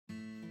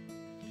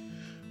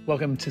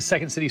Welcome to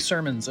Second City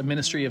Sermons, a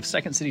ministry of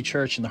Second City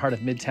Church in the heart of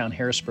Midtown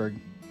Harrisburg.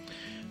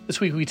 This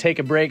week we take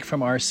a break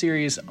from our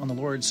series on the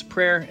Lord's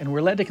Prayer, and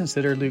we're led to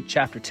consider Luke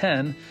chapter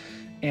 10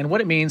 and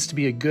what it means to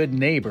be a good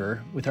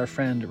neighbor with our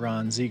friend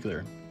Ron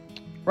Ziegler.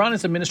 Ron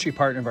is a ministry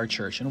partner of our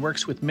church and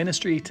works with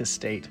Ministry to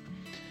State.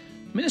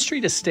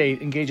 Ministry to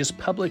State engages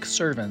public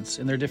servants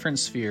in their different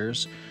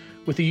spheres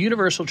with the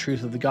universal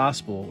truth of the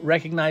gospel,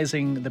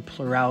 recognizing the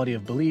plurality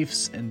of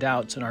beliefs and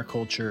doubts in our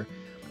culture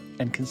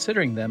and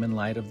considering them in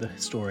light of the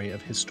story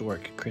of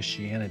historic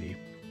Christianity.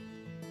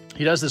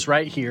 He does this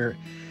right here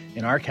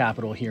in our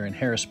capital, here in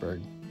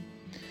Harrisburg.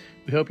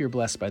 We hope you're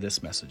blessed by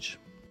this message.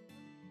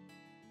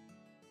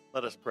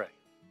 Let us pray.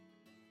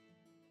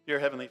 Dear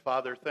Heavenly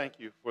Father, thank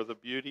you for the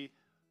beauty,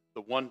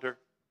 the wonder,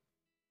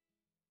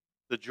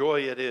 the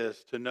joy it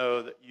is to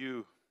know that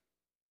you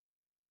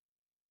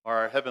are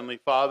our Heavenly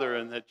Father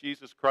and that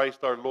Jesus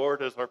Christ, our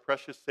Lord, is our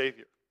precious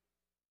Savior.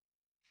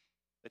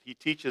 That He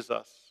teaches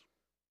us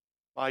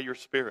by your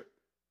Spirit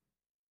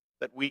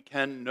that we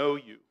can know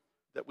you,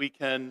 that we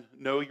can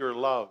know your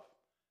love,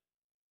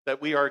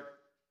 that we are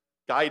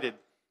guided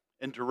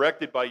and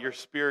directed by your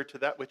Spirit to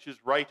that which is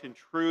right and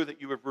true, that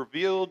you have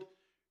revealed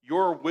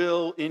your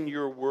will in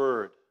your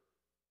word,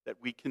 that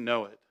we can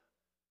know it.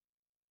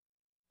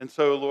 And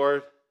so,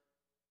 Lord,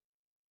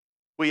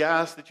 we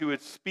ask that you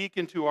would speak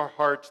into our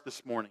hearts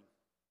this morning,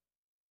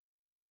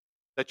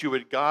 that you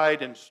would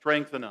guide and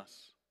strengthen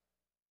us,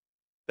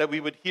 that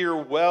we would hear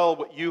well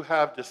what you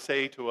have to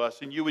say to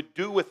us, and you would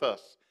do with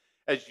us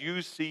as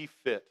you see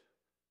fit,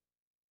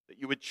 that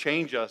you would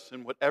change us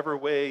in whatever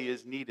way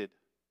is needed.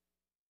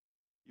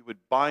 You would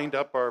bind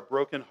up our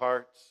broken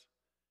hearts.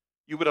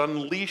 You would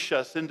unleash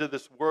us into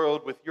this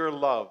world with your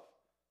love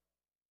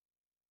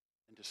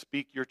and to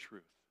speak your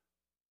truth.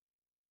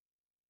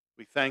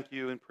 We thank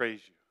you and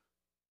praise you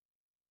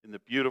in the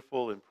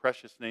beautiful and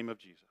precious name of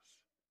Jesus.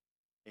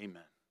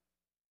 Amen.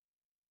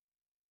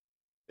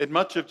 In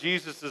much of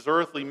Jesus'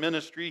 earthly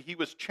ministry, he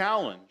was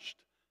challenged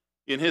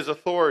in his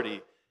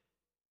authority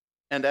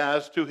and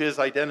as to his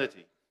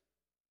identity.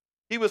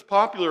 He was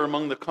popular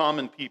among the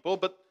common people,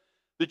 but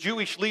the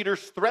Jewish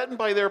leaders, threatened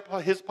by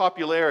his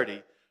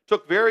popularity,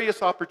 took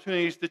various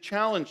opportunities to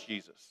challenge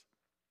Jesus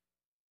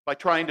by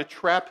trying to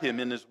trap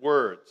him in his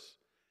words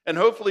and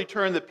hopefully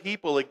turn the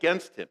people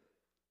against him.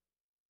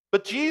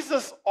 But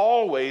Jesus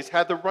always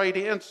had the right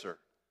answer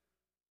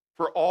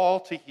for all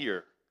to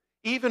hear,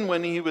 even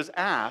when he was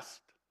asked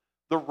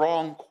the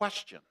wrong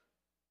question.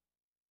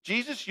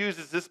 Jesus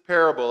uses this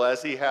parable,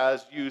 as he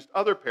has used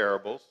other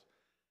parables,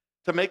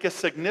 to make a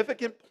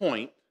significant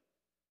point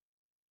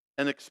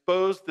and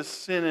expose the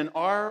sin in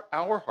our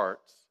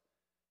hearts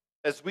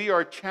as we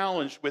are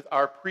challenged with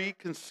our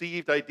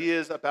preconceived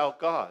ideas about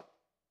God,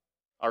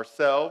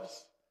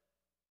 ourselves,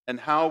 and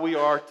how we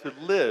are to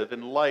live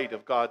in light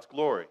of God's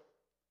glory.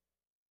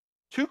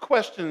 Two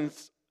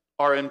questions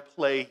are in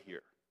play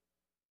here.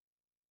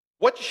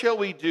 What shall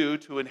we do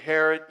to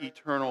inherit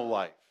eternal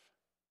life?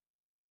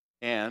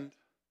 And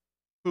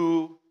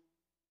who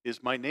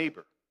is my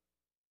neighbor?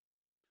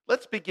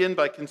 Let's begin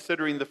by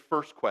considering the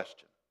first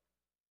question.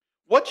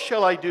 What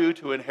shall I do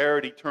to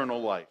inherit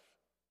eternal life?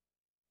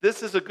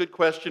 This is a good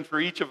question for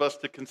each of us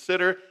to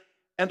consider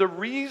and a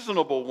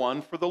reasonable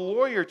one for the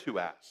lawyer to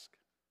ask.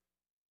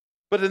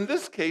 But in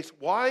this case,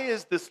 why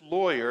is this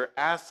lawyer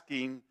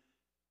asking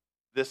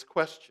this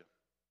question?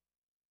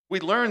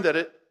 We learn that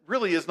it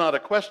really is not a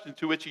question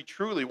to which he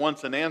truly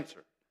wants an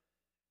answer,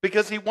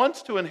 because he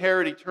wants to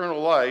inherit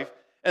eternal life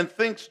and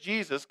thinks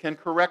Jesus can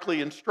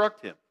correctly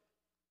instruct him.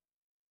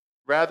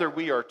 Rather,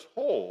 we are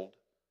told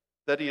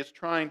that he is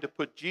trying to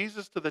put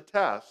Jesus to the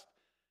test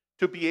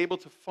to be able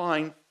to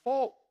find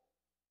fault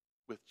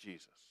with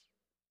Jesus.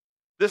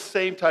 This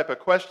same type of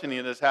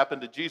questioning has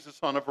happened to Jesus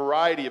on a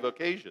variety of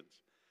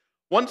occasions.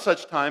 One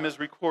such time is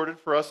recorded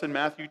for us in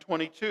Matthew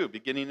 22,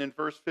 beginning in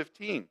verse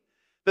 15.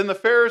 Then the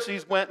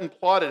Pharisees went and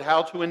plotted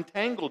how to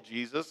entangle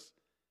Jesus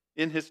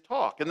in his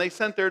talk. And they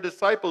sent their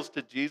disciples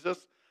to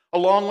Jesus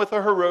along with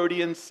a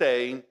Herodian,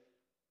 saying,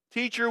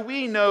 "Teacher,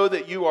 we know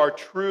that you are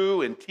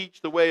true and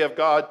teach the way of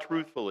God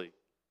truthfully."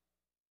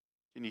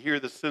 Can you hear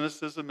the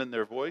cynicism in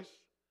their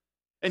voice?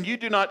 "And you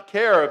do not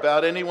care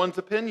about anyone's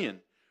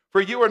opinion,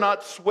 for you are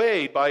not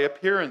swayed by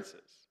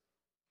appearances.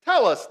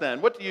 Tell us then,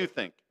 what do you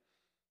think?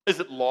 Is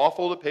it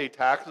lawful to pay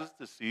taxes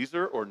to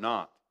Caesar or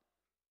not?"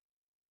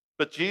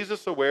 But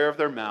Jesus, aware of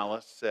their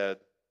malice,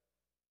 said,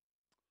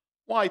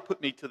 "Why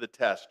put me to the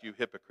test, you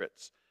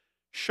hypocrites?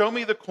 Show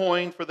me the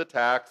coin for the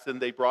tax."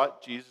 And they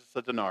brought Jesus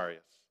a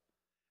denarius.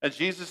 And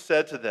Jesus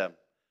said to them,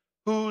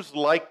 "Whose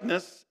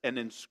likeness and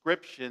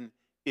inscription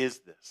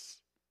is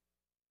this?"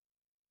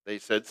 They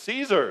said,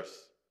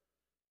 "Caesar's."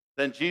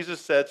 Then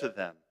Jesus said to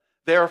them,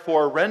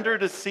 "Therefore render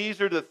to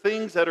Caesar the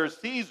things that are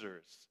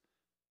Caesar's,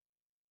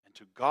 and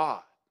to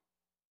God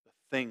the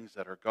things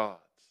that are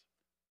God's."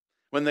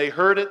 When they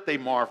heard it, they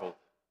marveled,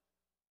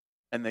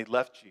 and they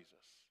left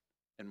Jesus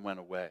and went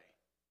away.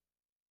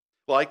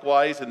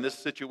 Likewise, in this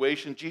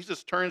situation,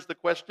 Jesus turns the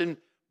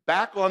question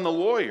back on the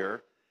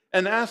lawyer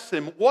and asks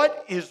him,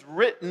 "What is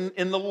written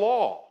in the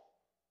law?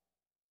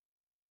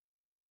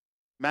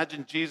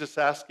 Imagine Jesus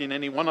asking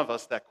any one of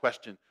us that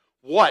question.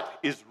 What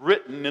is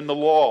written in the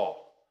law?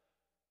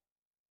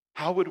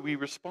 How would we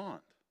respond?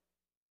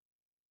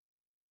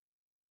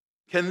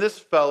 Can this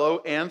fellow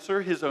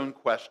answer his own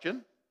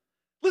question?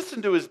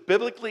 Listen to his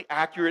biblically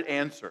accurate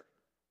answer.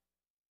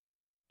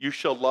 You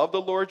shall love the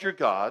Lord your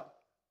God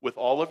with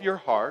all of your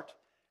heart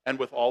and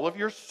with all of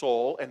your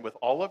soul and with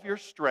all of your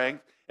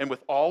strength and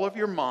with all of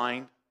your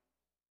mind,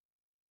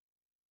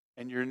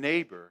 and your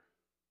neighbor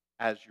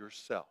as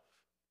yourself.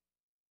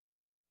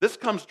 This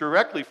comes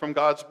directly from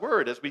God's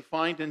word, as we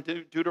find in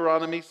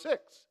Deuteronomy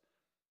 6,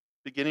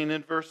 beginning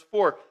in verse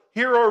 4.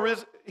 Hear,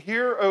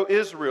 O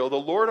Israel, the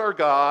Lord our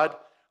God,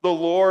 the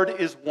Lord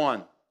is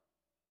one.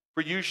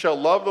 For you shall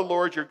love the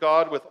Lord your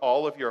God with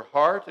all of your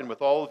heart and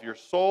with all of your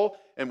soul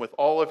and with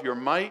all of your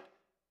might.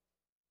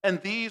 And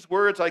these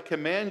words I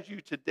command you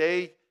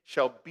today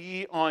shall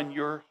be on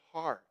your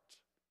heart.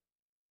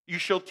 You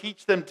shall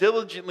teach them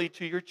diligently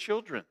to your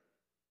children,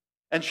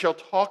 and shall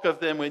talk of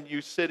them when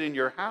you sit in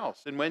your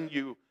house, and when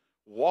you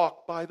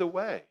walk by the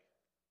way,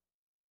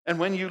 and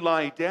when you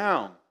lie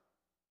down,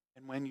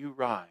 and when you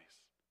rise.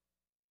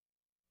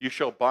 You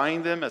shall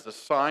bind them as a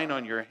sign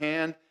on your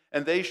hand,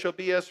 and they shall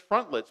be as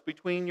frontlets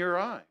between your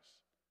eyes.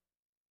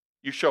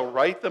 You shall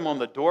write them on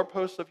the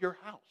doorposts of your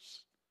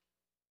house,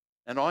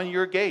 and on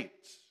your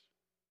gates.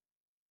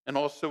 And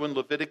also in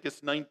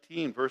Leviticus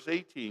 19, verse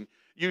 18,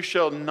 you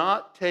shall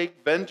not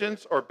take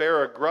vengeance or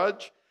bear a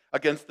grudge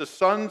against the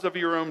sons of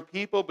your own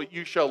people, but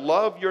you shall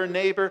love your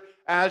neighbor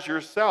as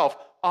yourself.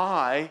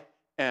 I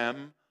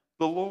am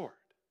the Lord.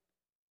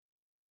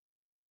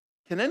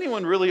 Can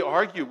anyone really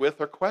argue with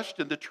or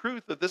question the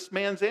truth of this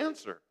man's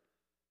answer?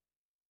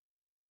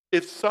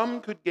 If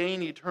some could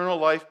gain eternal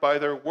life by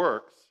their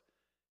works,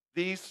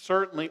 these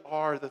certainly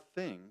are the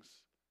things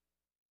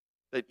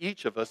that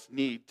each of us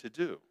need to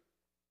do.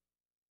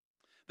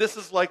 This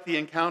is like the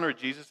encounter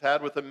Jesus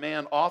had with a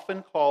man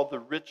often called the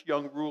rich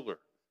young ruler,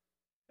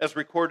 as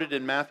recorded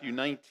in Matthew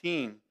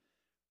 19,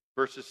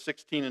 verses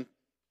 16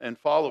 and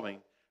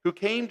following, who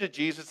came to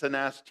Jesus and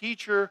asked,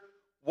 "Teacher,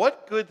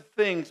 what good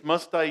things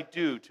must I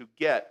do to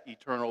get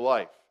eternal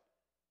life?"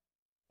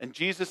 And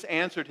Jesus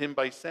answered him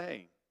by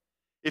saying,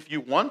 "If you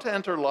want to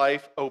enter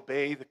life,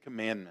 obey the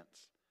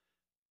commandments."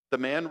 The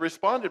man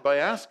responded by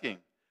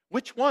asking,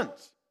 "Which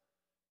ones?"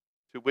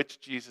 To which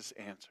Jesus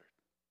answered,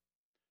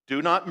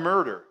 "Do not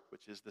murder,"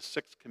 which is the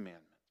 6th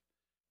commandment.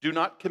 "Do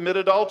not commit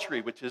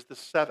adultery," which is the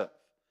 7th.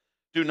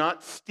 "Do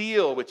not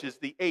steal," which is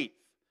the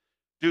 8th.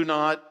 "Do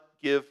not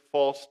give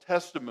false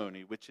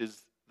testimony," which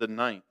is the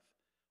 9th.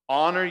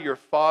 "Honor your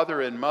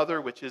father and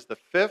mother," which is the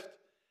 5th.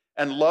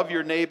 "And love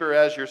your neighbor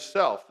as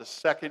yourself," the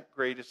 2nd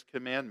greatest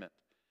commandment.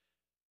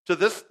 To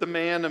this, the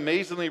man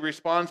amazingly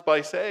responds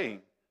by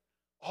saying,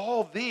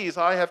 "All these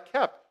I have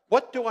kept.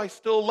 What do I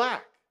still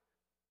lack?"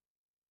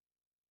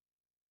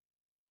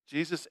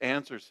 Jesus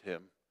answers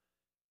him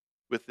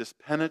with this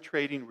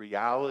penetrating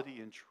reality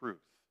and truth,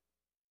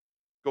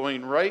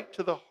 going right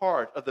to the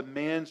heart of the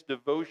man's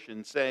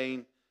devotion,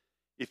 saying,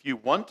 "If you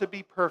want to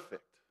be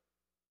perfect,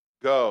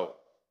 go,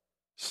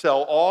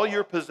 sell all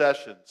your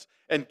possessions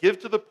and give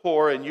to the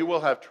poor, and you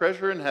will have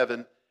treasure in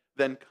heaven.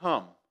 Then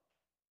come,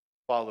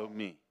 follow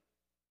me."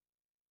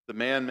 The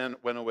man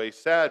went away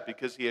sad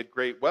because he had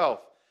great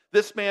wealth.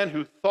 This man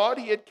who thought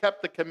he had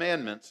kept the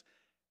commandments,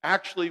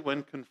 actually,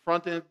 when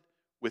confronted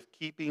with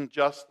keeping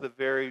just the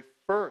very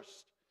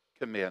first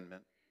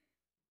commandment,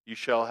 "You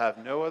shall have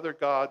no other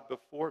God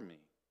before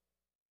me,"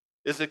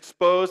 is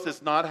exposed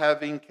as not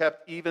having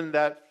kept even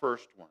that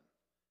first one.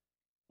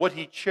 What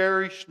he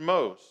cherished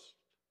most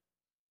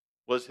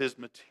was his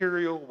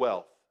material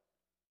wealth,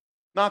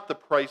 not the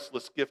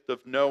priceless gift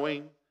of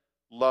knowing,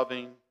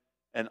 loving,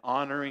 and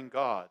honoring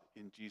God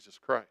in Jesus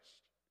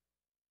Christ.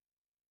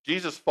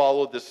 Jesus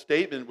followed this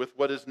statement with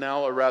what is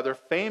now a rather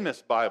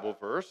famous Bible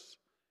verse.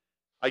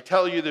 "I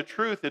tell you the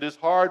truth, it is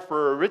hard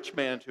for a rich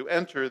man to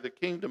enter the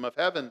kingdom of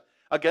heaven.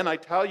 Again, I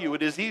tell you,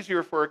 it is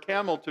easier for a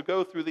camel to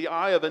go through the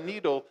eye of a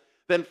needle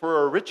than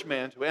for a rich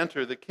man to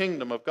enter the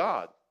kingdom of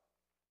God."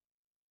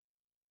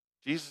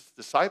 Jesus'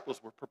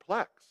 disciples were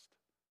perplexed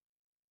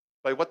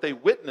by what they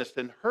witnessed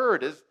and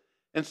heard,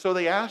 and so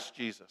they asked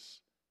Jesus,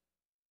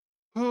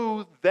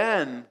 "Who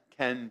then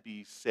can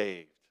be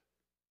saved?"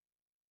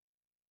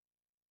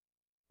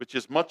 Which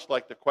is much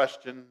like the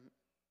question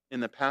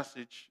in the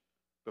passage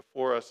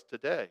before us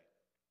today.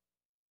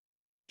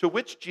 To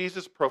which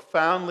Jesus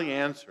profoundly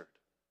answered,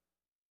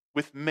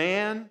 "With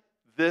man,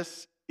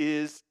 this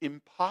is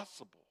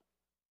impossible.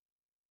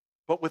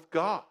 But with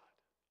God,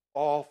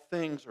 all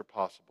things are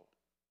possible."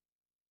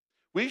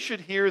 We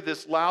should hear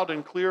this loud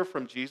and clear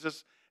from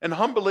Jesus and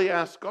humbly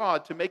ask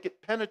God to make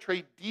it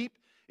penetrate deep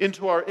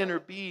into our inner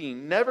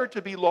being, never to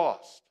be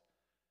lost,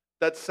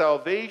 that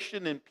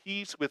salvation and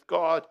peace with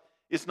God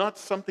is not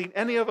something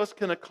any of us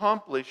can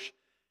accomplish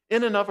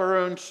in and of our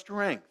own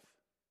strength.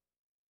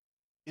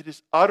 It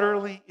is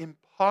utterly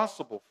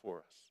impossible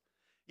for us.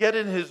 Yet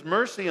in his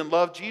mercy and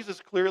love,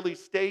 Jesus clearly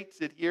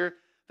states it here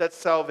that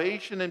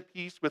salvation and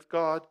peace with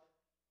God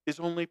is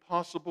only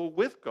possible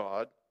with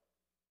God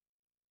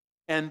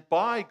and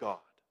by God.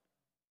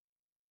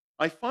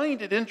 I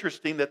find it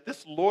interesting that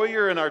this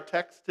lawyer in our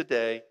text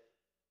today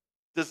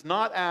does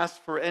not ask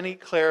for any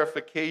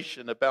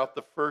clarification about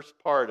the first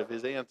part of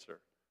his answer.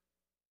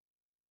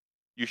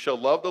 You shall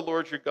love the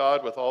Lord your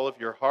God with all of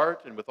your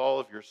heart and with all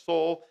of your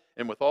soul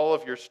and with all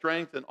of your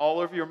strength and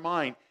all of your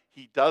mind.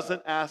 He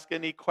doesn't ask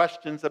any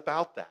questions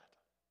about that.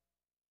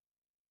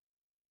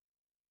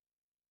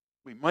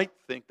 We might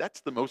think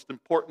that's the most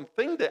important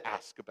thing to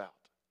ask about.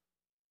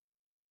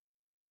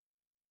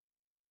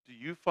 Do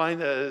you find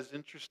that as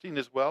interesting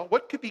as well?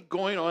 What could be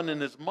going on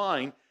in his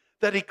mind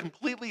that he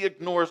completely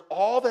ignores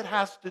all that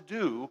has to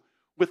do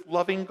with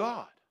loving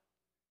God?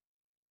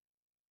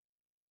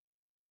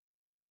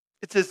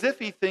 It's as if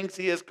he thinks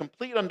he has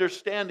complete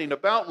understanding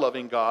about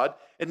loving God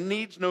and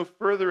needs no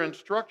further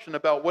instruction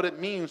about what it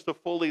means to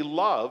fully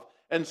love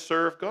and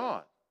serve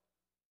God.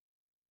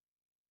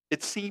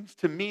 It seems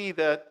to me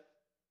that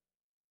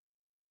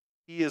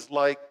he is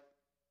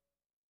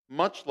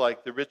much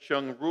like the rich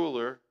young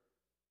ruler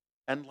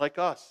and like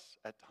us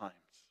at times.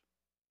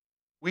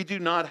 We do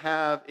not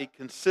have a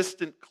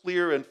consistent,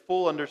 clear, and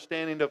full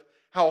understanding of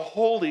how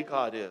holy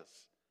God is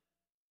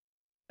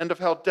and of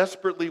how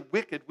desperately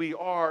wicked we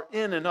are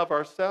in and of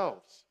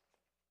ourselves.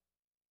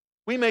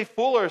 We may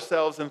fool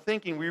ourselves in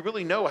thinking we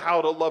really know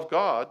how to love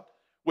God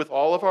with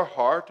all of our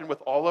heart and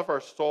with all of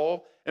our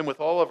soul and with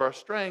all of our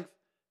strength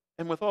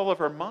and with all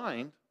of our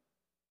mind.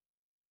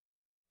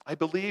 I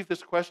believe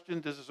this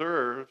question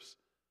deserves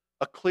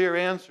a clear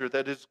answer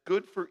that is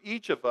good for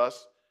each of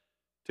us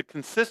to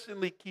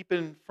consistently keep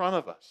in front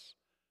of us.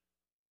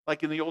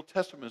 Like in the Old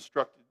Testament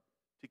instructed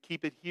to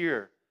keep it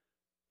here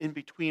in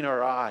between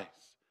our eyes,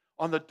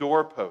 on the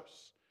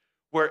doorposts,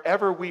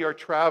 wherever we are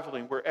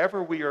traveling,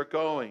 wherever we are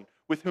going,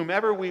 with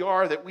whomever we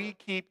are, that we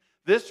keep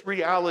this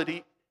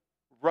reality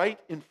right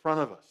in front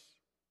of us.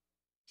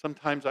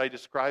 Sometimes I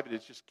describe it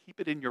as just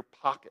keep it in your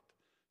pocket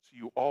so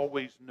you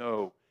always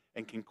know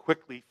and can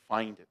quickly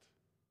find it.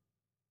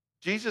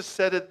 Jesus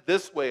said it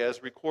this way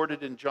as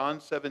recorded in John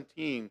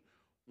 17,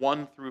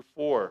 1 through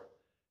 4.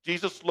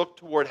 Jesus looked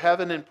toward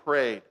heaven and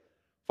prayed,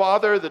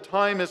 Father, the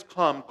time has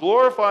come.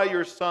 Glorify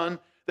your Son,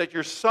 that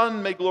your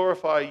Son may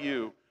glorify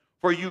you.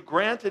 For you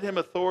granted him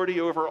authority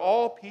over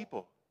all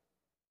people,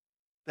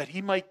 that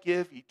he might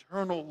give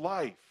eternal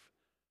life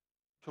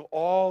to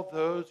all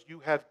those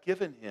you have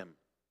given him.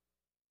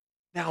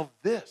 Now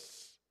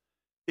this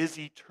is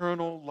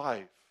eternal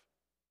life,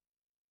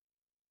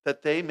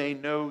 that they may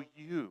know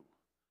you,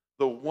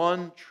 the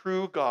one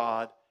true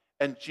God,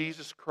 and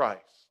Jesus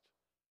Christ,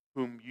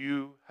 whom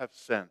you have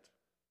sent.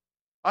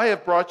 I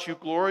have brought you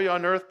glory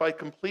on earth by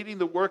completing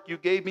the work you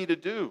gave me to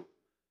do.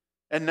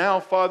 And now,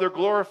 Father,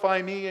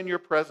 glorify me in your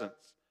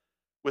presence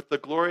with the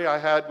glory I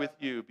had with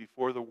you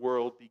before the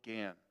world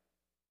began.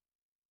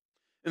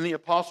 In the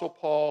Apostle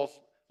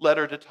Paul's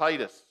letter to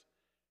Titus,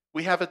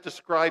 we have it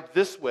described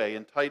this way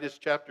in Titus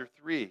chapter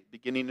 3,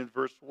 beginning in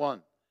verse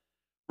 1.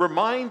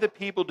 Remind the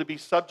people to be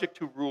subject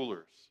to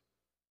rulers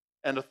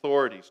and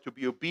authorities, to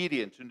be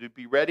obedient and to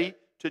be ready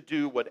to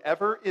do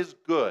whatever is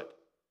good,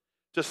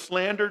 to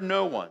slander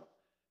no one,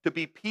 to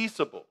be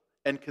peaceable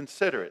and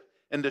considerate,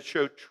 and to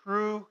show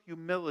true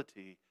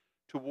humility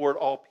toward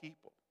all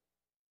people.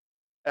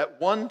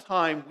 At one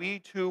time, we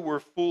too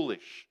were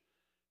foolish,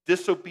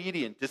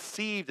 disobedient,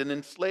 deceived, and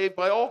enslaved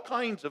by all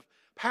kinds of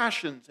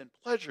passions and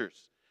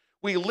pleasures.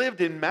 We lived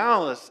in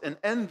malice and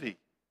envy,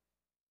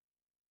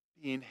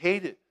 being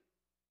hated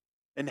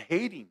and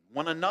hating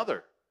one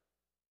another.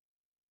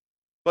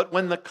 But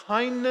when the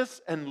kindness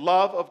and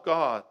love of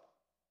God,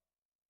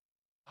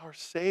 our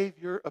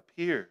Savior,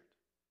 appeared,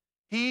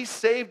 he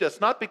saved us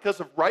not because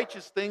of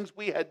righteous things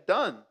we had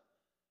done,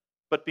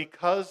 but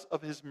because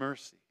of his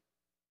mercy.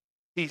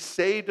 He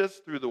saved us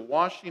through the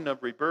washing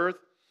of rebirth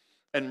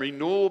and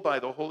renewal by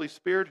the Holy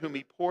Spirit, whom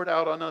he poured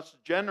out on us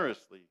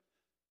generously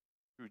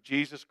through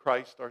Jesus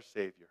Christ our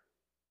Savior.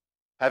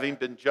 Having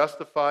been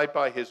justified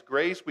by his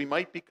grace, we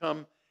might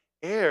become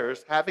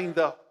heirs, having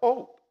the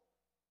hope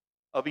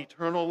of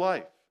eternal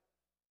life.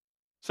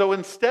 So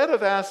instead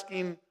of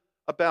asking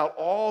about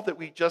all that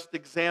we just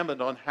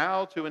examined on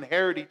how to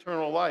inherit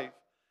eternal life,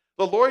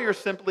 the lawyer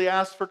simply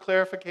asked for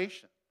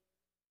clarification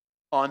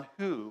on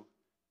who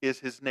is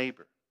his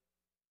neighbor.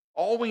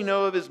 All we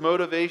know of his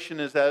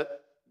motivation is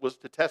that was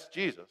to test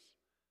Jesus.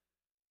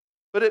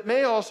 But it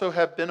may also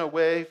have been a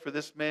way for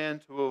this man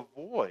to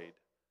avoid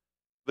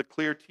the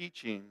clear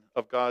teaching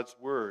of God's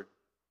word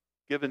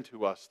given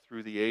to us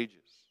through the ages.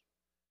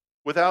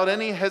 Without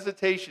any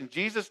hesitation,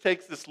 Jesus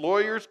takes this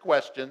lawyer's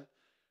question,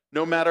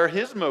 no matter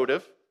his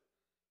motive,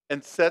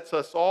 and sets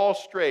us all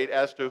straight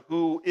as to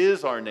who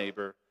is our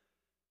neighbor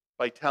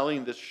by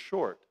telling this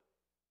short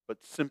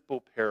but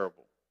simple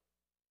parable.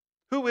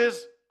 Who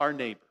is our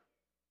neighbor?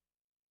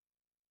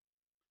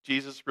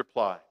 Jesus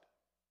replied,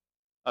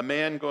 a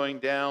man going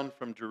down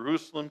from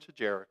Jerusalem to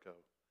Jericho,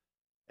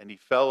 and he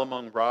fell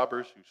among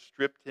robbers who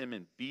stripped him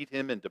and beat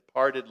him and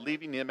departed,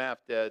 leaving him half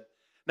dead.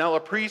 Now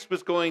a priest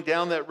was going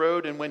down that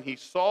road, and when he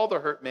saw the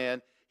hurt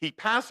man, he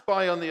passed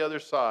by on the other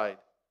side.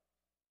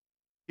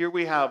 Here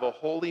we have a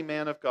holy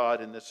man of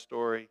God in this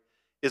story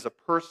is a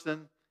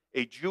person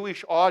a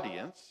Jewish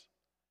audience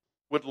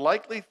would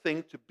likely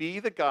think to be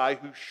the guy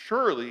who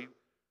surely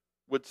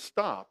would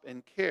stop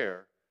and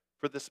care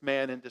for this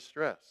man in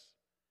distress.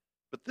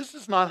 But this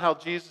is not how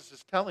Jesus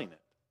is telling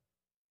it.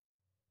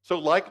 So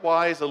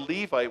likewise, a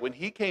Levite, when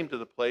he came to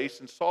the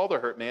place and saw the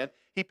hurt man,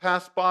 he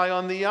passed by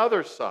on the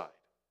other side.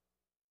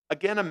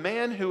 Again, a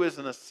man who is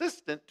an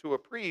assistant to a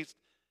priest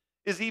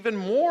is even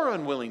more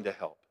unwilling to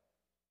help,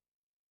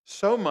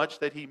 so much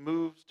that he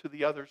moves to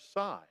the other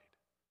side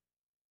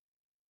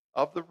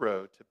of the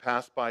road to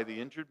pass by the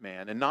injured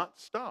man and not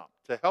stop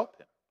to help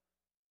him.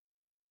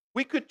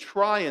 We could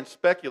try and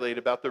speculate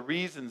about the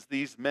reasons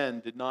these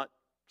men did not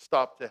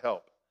stop to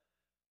help.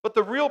 But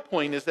the real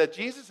point is that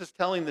Jesus is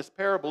telling this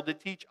parable to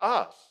teach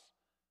us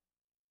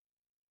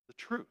the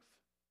truth.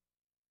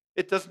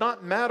 It does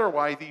not matter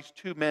why these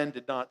two men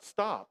did not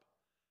stop,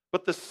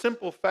 but the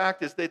simple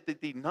fact is that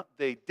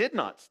they did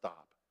not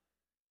stop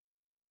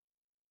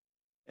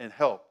and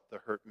help the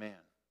hurt man.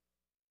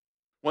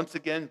 Once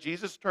again,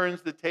 Jesus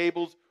turns the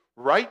tables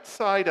right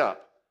side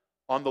up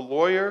on the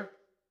lawyer,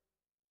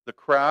 the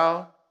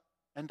crowd,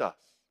 and us,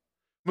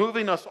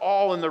 moving us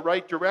all in the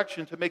right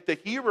direction to make the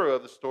hero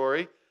of the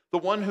story the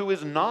one who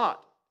is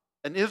not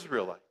an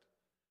Israelite,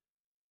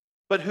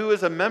 but who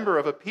is a member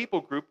of a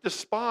people group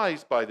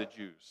despised by the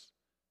Jews.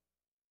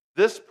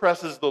 This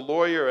presses the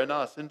lawyer and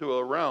us into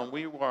a realm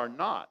we are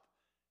not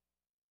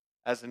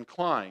as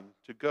inclined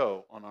to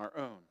go on our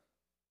own.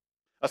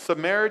 A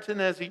Samaritan,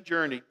 as he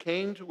journeyed,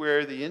 came to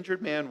where the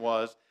injured man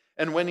was,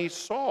 and when he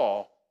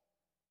saw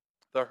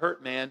the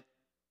hurt man,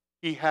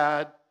 he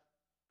had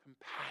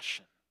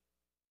compassion.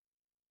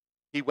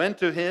 He went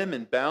to him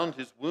and bound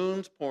his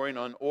wounds, pouring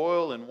on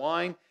oil and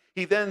wine.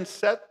 He then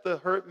set the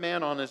hurt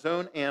man on his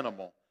own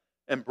animal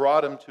and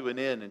brought him to an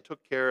inn and took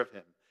care of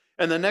him.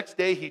 And the next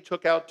day he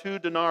took out 2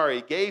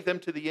 denarii, gave them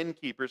to the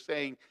innkeeper,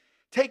 saying,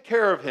 "Take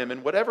care of him,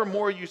 and whatever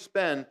more you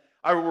spend,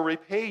 I will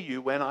repay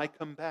you when I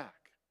come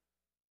back."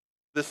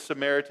 This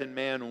Samaritan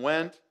man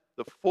went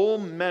the full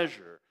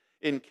measure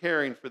in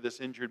caring for this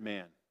injured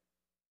man,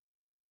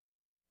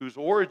 whose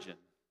origin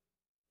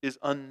is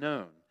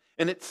unknown.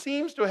 And it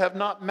seems to have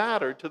not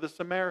mattered to the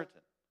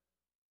Samaritan.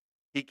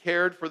 He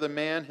cared for the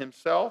man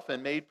himself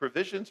and made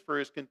provisions for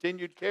his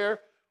continued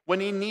care when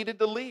he needed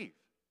to leave.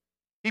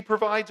 He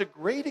provides a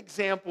great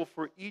example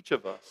for each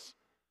of us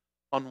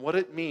on what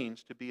it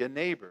means to be a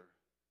neighbor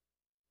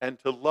and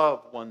to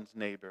love one's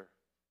neighbor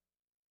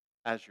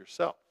as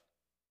yourself.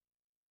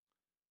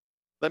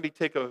 Let me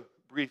take a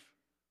brief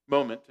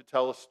moment to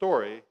tell a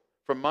story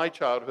from my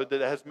childhood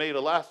that has made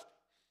a lasting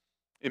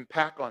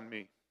impact on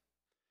me.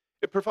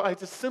 It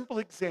provides a simple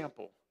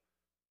example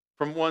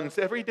from one's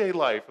everyday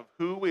life of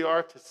who we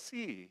are to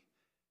see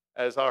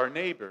as our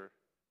neighbor,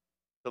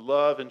 to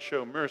love and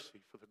show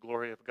mercy for the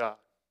glory of God.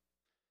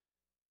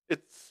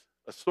 It's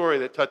a story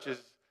that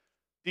touches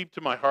deep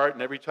to my heart,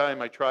 and every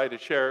time I try to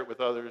share it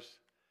with others,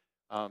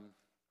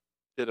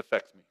 it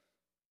affects me.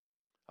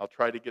 I'll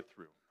try to get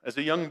through. As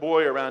a young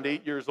boy around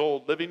 8 years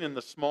old, living in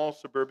the small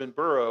suburban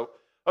borough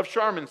of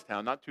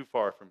Sharmanstown, not too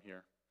far from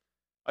here,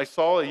 I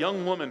saw a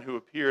young woman who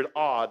appeared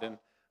odd and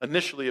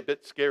initially a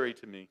bit scary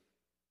to me.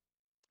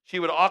 She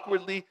would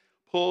awkwardly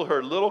pull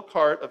her little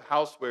cart of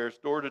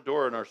housewares door to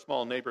door in our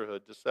small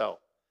neighborhood to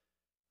sell.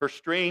 Her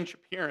strange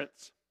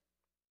appearance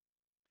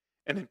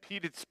and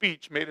impeded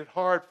speech made it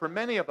hard for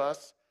many of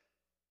us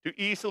to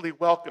easily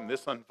welcome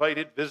this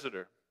uninvited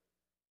visitor,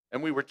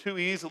 and we were too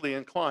easily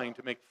inclined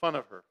to make fun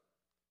of her.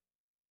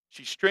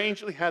 She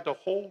strangely had to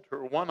hold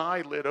her one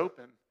eyelid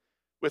open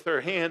with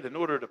her hand in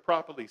order to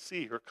properly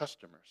see her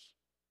customers.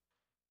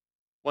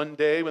 One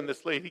day when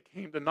this lady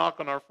came to knock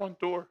on our front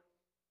door,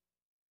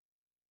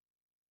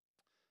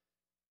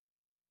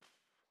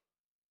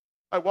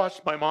 I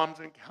watched my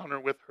mom's encounter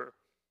with her.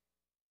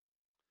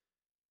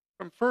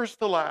 From first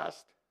to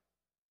last,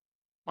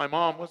 my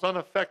mom was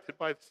unaffected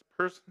by this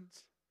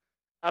person's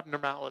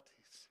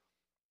abnormalities,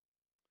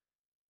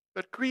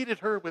 but greeted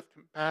her with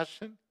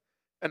compassion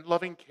and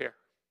loving care.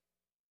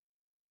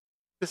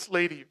 This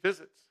lady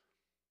visits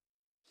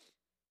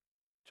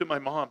to my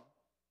mom.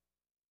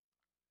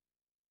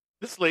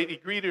 This lady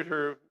greeted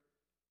her. I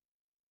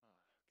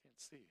can't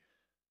see.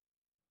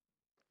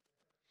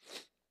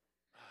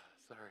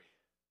 Sorry.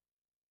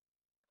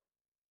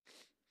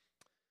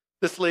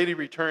 This lady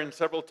returned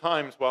several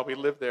times while we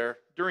lived there.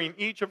 During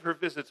each of her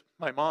visits,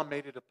 my mom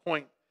made it a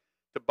point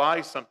to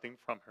buy something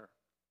from her,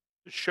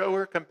 to show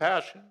her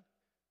compassion,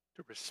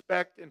 to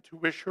respect, and to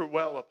wish her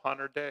well upon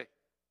her day.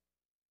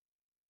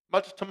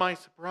 Much to my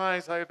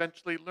surprise, I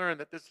eventually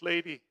learned that this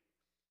lady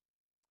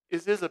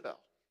is Isabel,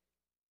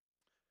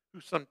 who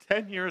some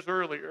 10 years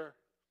earlier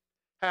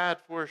had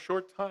for a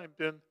short time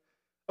been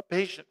a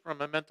patient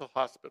from a mental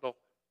hospital,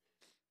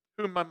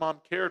 whom my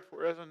mom cared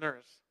for as a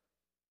nurse.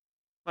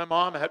 My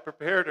mom had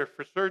prepared her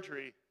for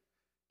surgery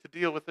to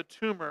deal with a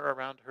tumor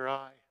around her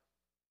eye.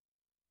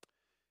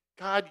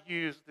 God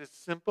used this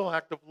simple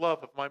act of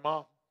love of my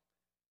mom,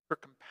 her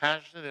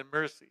compassion and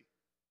mercy,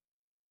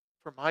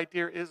 for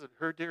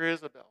her dear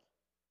Isabel,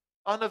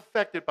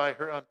 unaffected by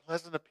her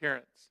unpleasant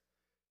appearance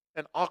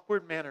and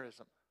awkward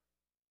mannerism,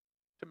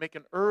 to make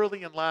an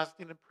early and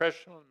lasting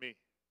impression on me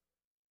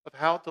of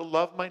how to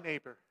love my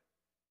neighbor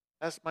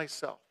as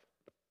myself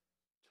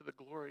to the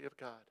glory of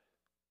God.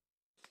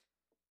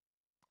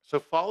 So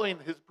following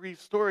his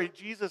brief story,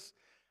 Jesus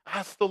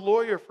asked the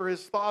lawyer for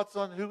his thoughts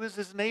on who is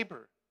his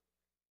neighbor.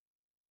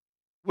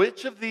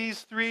 Which of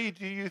these three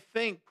do you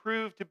think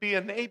proved to be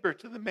a neighbor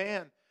to the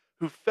man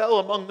who fell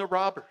among the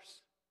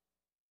robbers?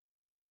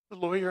 The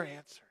lawyer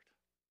answered,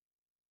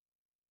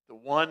 the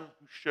one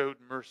who showed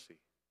mercy.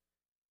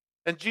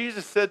 And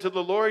Jesus said to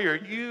the lawyer,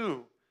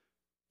 you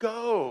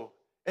go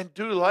and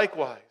do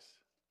likewise.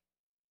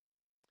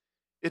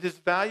 It is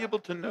valuable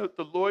to note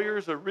the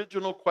lawyer's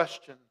original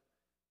question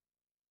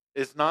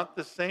is not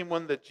the same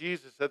one that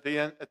Jesus, at the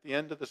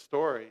end of the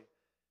story,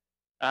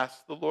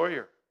 asked the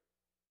lawyer.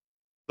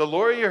 The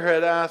lawyer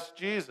had asked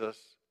Jesus,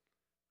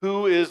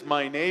 who is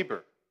my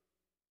neighbor?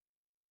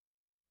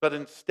 But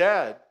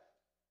instead,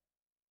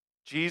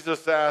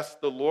 Jesus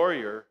asked the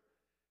lawyer,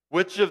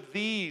 which of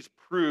these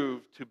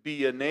proved to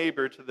be a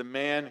neighbor to the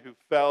man who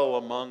fell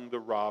among the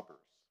robbers?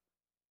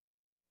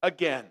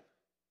 Again,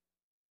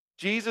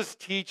 Jesus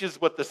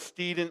teaches what the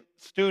student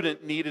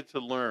needed to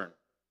learn,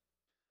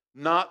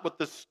 not what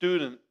the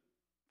student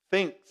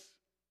thinks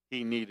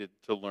he needed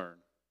to learn.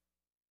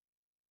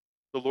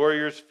 The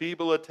lawyer's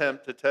feeble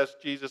attempt to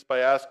test Jesus by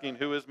asking,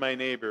 who is my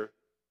neighbor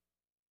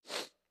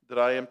that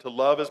I am to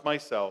love as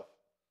myself,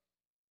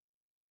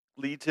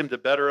 leads him to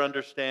better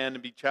understand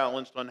and be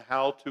challenged on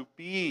how to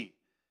be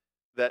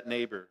that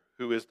neighbor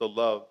who is to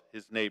love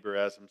his neighbor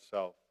as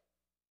himself.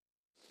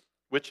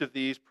 Which of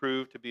these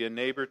proved to be a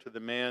neighbor to the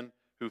man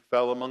who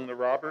fell among the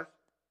robbers?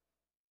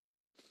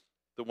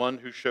 The one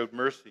who showed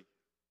mercy.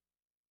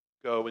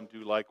 Go and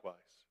do likewise.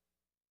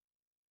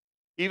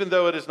 Even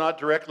though it is not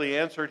directly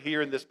answered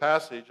here in this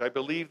passage, I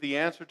believe the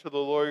answer to the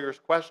lawyer's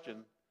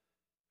question,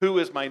 who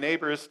is my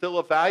neighbor, is still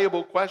a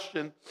valuable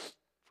question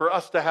for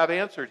us to have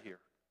answered here.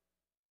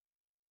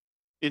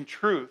 In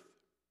truth,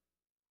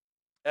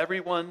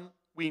 everyone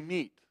we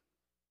meet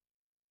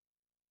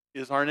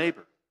is our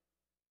neighbor,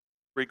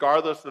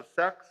 regardless of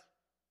sex,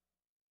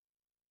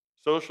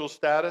 social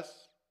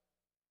status,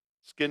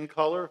 skin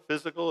color,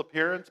 physical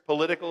appearance,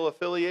 political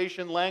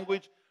affiliation,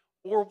 language,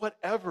 or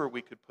whatever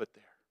we could put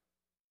there.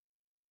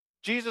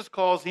 Jesus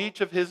calls each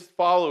of his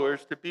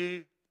followers to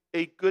be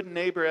a good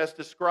neighbor as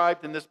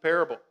described in this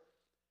parable,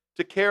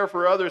 to care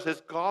for others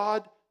as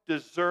God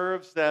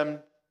deserves them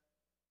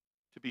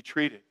to be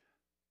treated.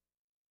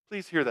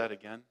 Please hear that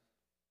again.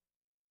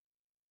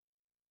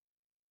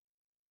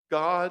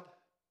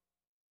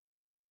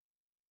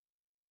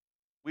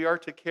 We are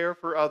to care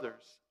for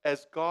others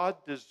as God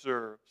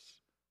deserves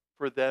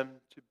for them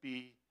to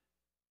be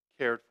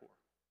cared for.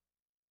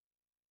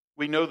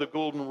 We know the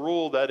golden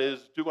rule, that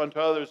is, do unto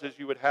others as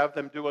you would have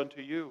them do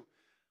unto you.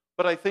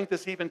 But I think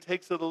this even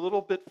takes it a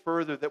little bit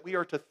further, that we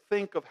are to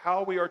think of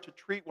how we are to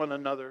treat one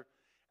another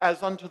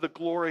as unto the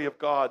glory of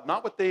God,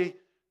 not what they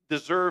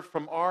deserve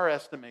from our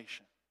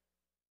estimation,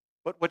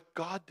 but what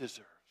God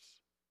deserves.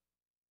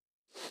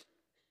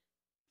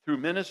 Through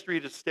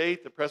ministry to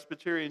state, the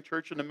Presbyterian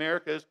Church in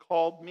America has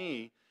called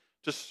me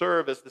to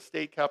serve as the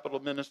state capital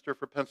minister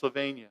for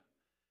Pennsylvania.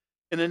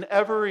 In an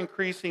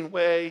ever-increasing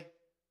way,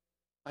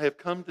 I have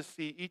come to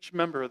see each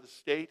member of the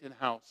state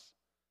house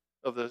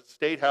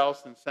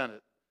and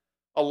Senate,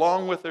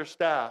 along with their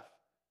staff,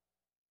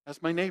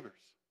 as my neighbors,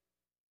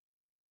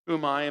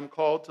 whom I am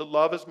called to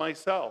love as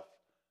myself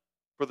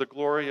for the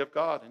glory of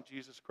God in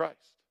Jesus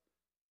Christ.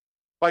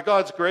 By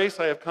God's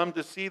grace, I have come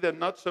to see them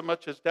not so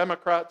much as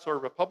Democrats or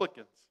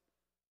Republicans,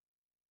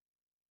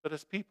 but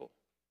as people.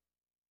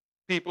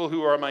 People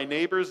who are my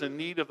neighbors in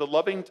need of the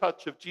loving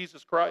touch of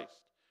Jesus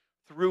Christ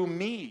through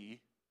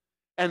me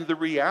and the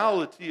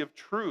reality of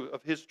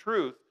his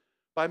truth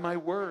by my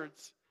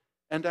words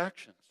and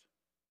actions.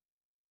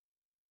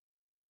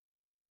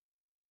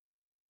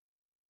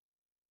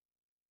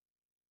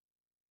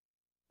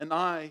 And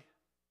I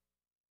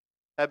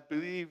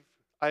believe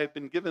I have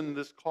been given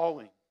this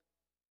calling.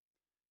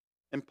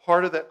 And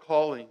part of that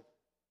calling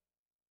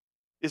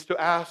is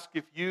to ask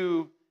if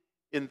you,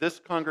 in this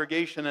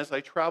congregation, as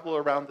I travel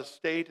around the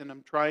state, and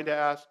I'm trying to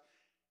ask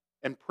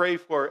and pray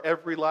for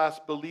every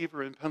last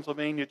believer in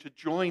Pennsylvania to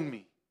join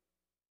me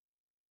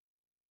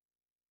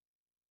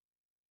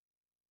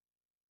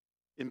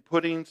in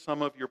putting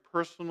some of your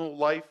personal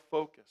life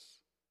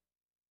focus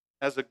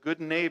as a good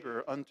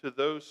neighbor unto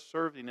those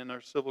serving in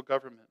our civil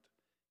government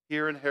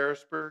here in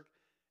Harrisburg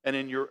and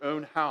in your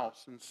own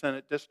House and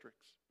Senate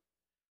districts.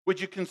 Would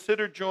you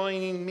consider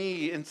joining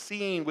me in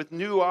seeing with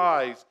new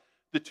eyes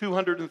the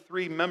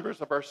 203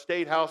 members of our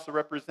State House of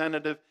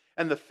Representatives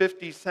and the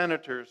 50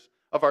 senators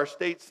of our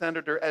state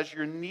Senate as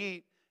your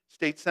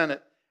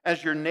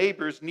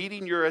neighbors,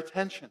 needing your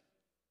attention,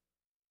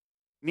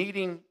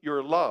 needing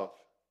your love,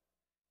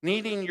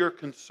 needing your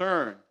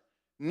concern,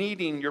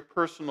 needing your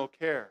personal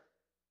care?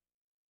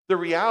 The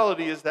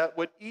reality is that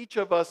what each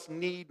of us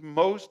need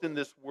most in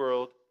this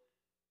world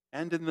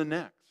and in the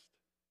next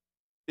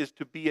is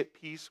to be at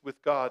peace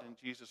with God in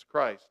Jesus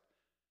Christ.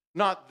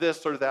 Not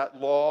this or that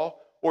law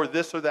or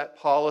this or that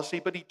policy,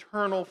 but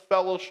eternal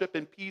fellowship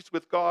and peace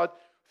with God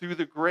through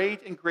the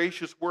great and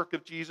gracious work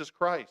of Jesus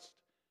Christ,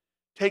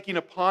 taking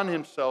upon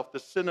himself the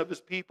sin of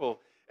his people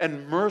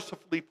and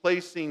mercifully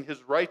placing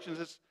his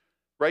righteousness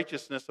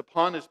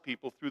upon his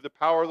people through the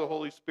power of the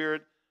Holy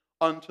Spirit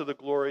unto the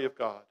glory of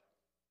God.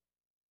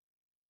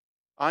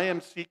 I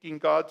am seeking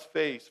God's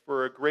face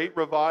for a great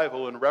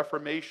revival and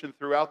reformation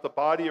throughout the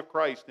body of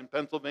Christ in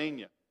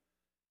Pennsylvania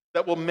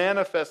that will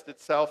manifest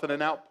itself in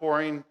an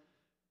outpouring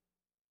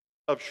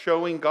of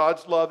showing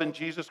God's love in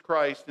Jesus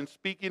Christ and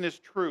speaking his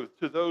truth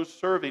to those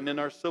serving in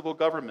our civil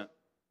government.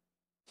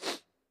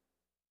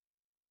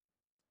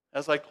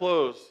 As I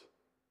close,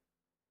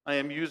 I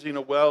am using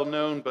a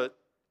well-known but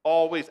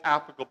always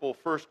applicable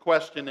first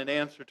question and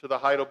answer to the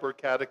Heidelberg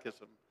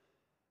Catechism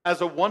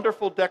as a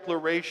wonderful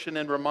declaration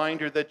and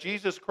reminder that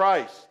Jesus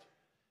Christ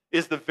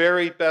is the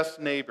very best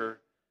neighbor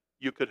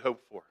you could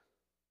hope for,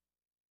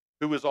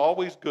 who is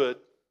always good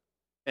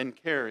and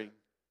caring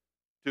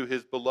to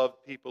his beloved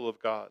people of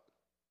God.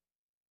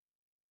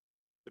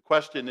 The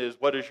question is,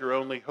 what is your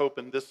only hope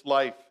in this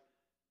life,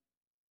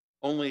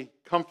 only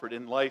comfort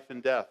in life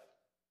and death?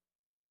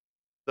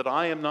 That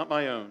I am not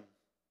my own,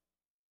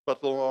 but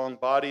belong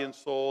body and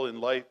soul in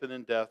life and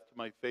in death to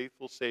my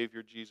faithful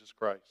Savior, Jesus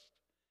Christ.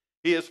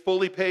 He has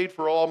fully paid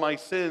for all my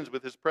sins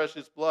with his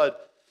precious blood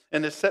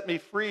and has set me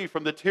free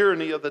from the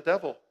tyranny of the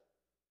devil.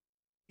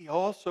 He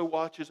also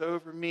watches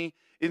over me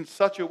in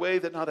such a way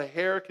that not a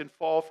hair can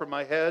fall from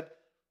my head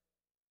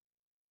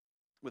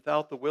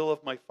without the will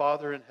of my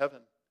Father in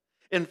heaven.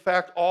 In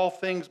fact, all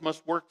things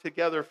must work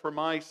together for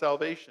my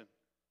salvation.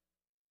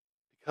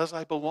 Because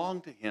I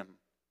belong to him,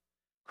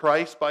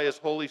 Christ, by his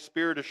Holy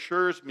Spirit,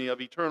 assures me of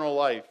eternal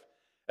life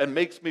and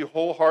makes me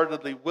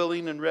wholeheartedly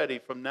willing and ready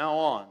from now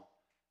on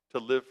to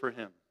live for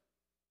him.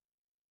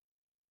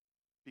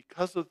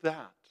 Because of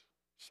that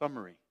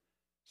summary,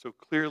 so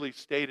clearly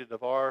stated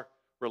of our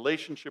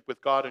relationship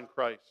with God in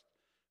Christ,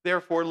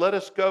 therefore let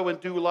us go and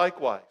do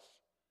likewise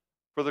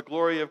for the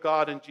glory of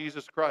God in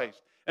Jesus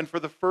Christ and for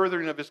the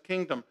furthering of his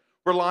kingdom,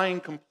 relying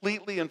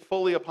completely and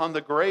fully upon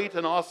the great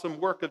and awesome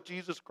work of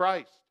Jesus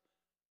Christ,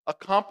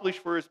 accomplished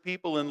for his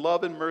people in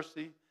love and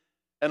mercy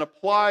and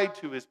applied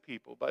to his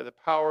people by the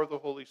power of the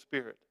Holy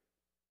Spirit.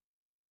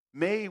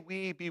 May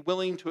we be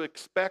willing to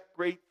expect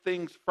great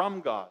things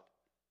from God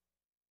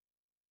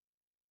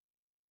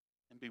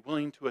and be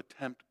willing to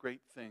attempt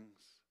great things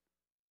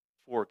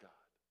for God.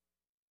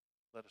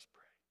 Let us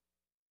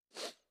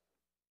pray.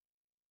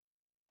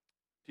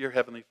 Dear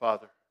Heavenly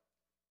Father,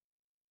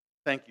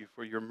 thank you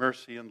for your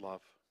mercy and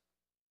love.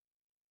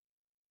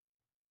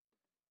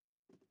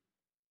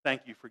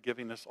 Thank you for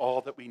giving us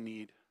all that we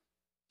need,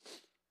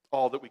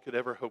 all that we could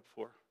ever hope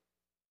for.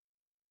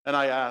 And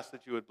I ask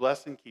that you would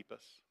bless and keep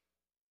us,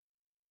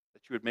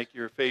 that you would make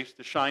your face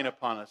to shine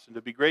upon us and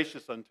to be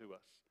gracious unto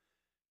us,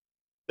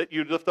 that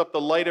you'd lift up the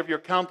light of your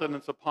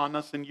countenance upon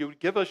us and you would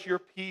give us your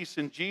peace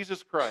in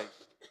Jesus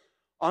Christ.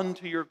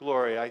 Unto your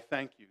glory, I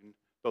thank you,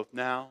 both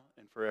now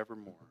and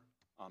forevermore.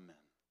 Amen.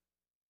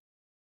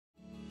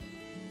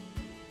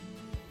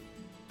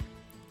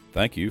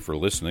 Thank you for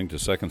listening to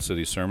Second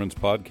City Sermons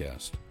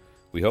podcast.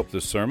 We hope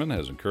this sermon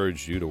has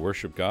encouraged you to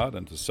worship God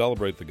and to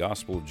celebrate the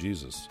gospel of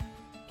Jesus.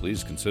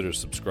 Please consider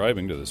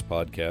subscribing to this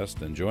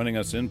podcast and joining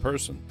us in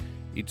person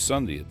each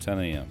Sunday at 10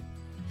 a.m.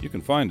 You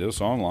can find us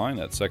online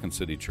at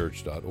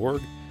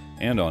secondcitychurch.org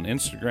and on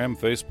Instagram,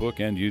 Facebook,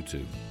 and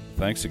YouTube.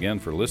 Thanks again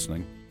for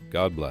listening.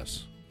 God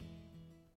bless.